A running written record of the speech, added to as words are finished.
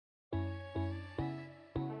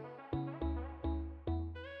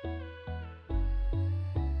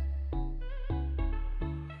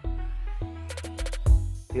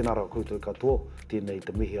Tēnā rā koutou katoa, tēnei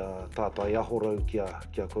te mihi a tātai ahorau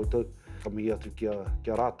kia koutou. Ka mihi atu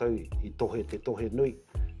kia rātou i tohe te tohe nui,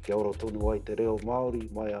 kia ora tonu ai te reo Māori,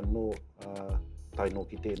 mai anō taino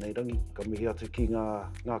ki tēnei rangi. Ka mihi atu ki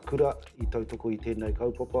ngā kura i tautoko i tēnei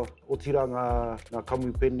kaupapa. O tira ngā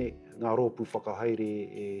kamupene, ngā rōpū whakahaere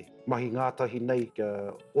e mahi ngātahi nei kia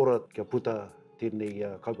ora kia puta tēnei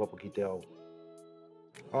kaupapa ki te ao.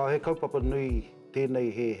 He kaupapa nui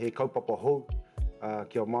tēnei he kaupapa hou,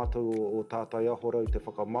 kia mātou o tātai ahorau te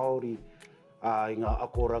whakamaori, i ngā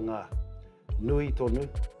akoranga nui tonu,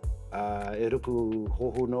 e ruku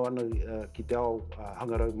hohono ana ki te ao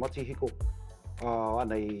hangarau Matihiko,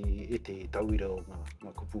 anei e te tauira o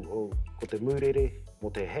ngā kupu hou. Ko te mūrere,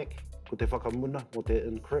 mo te hack, ko te whakamuna, mo te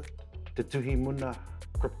encrypt, te tuhi muna,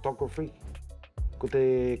 cryptography, ko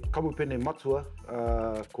te kamupene matua,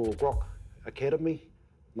 ko Grok Academy,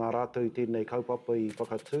 nā rātou tēnei kaupapa i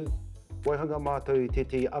whakatū. Waihanga mātou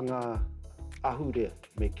te anga ahure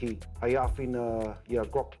me ki. Hei āwhina ia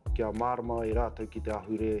Grok kia mārama i rātou ki te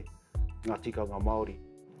ahure ngā tikanga Māori.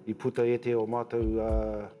 I puta e te o mātou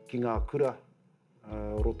ki ngā kura,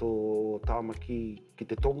 roto o tāmaki ki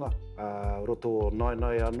te tonga, roto o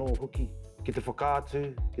nainai anō hoki, ki te whakaatu,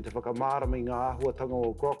 ki te whakamārama i ngā āhuatanga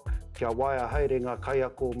o Grok, kia waia haere ngā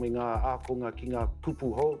kaiako me ngā ākonga ki ngā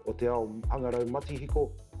kupu hou o te ao hangarau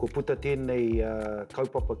Matihiko. Ko puta tēnei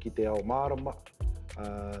kaupapa ki te ao mārama,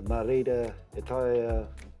 nā reira e tae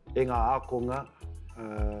e ngā ākonga,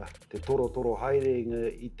 te toro haere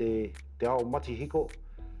i te ao Matihiko,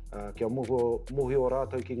 kia mohi o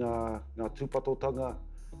rātou ki ngā tūpatotanga,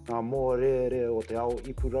 ngā moa rere o te ao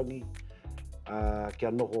Ipurangi, kia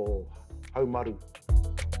noho haumaru.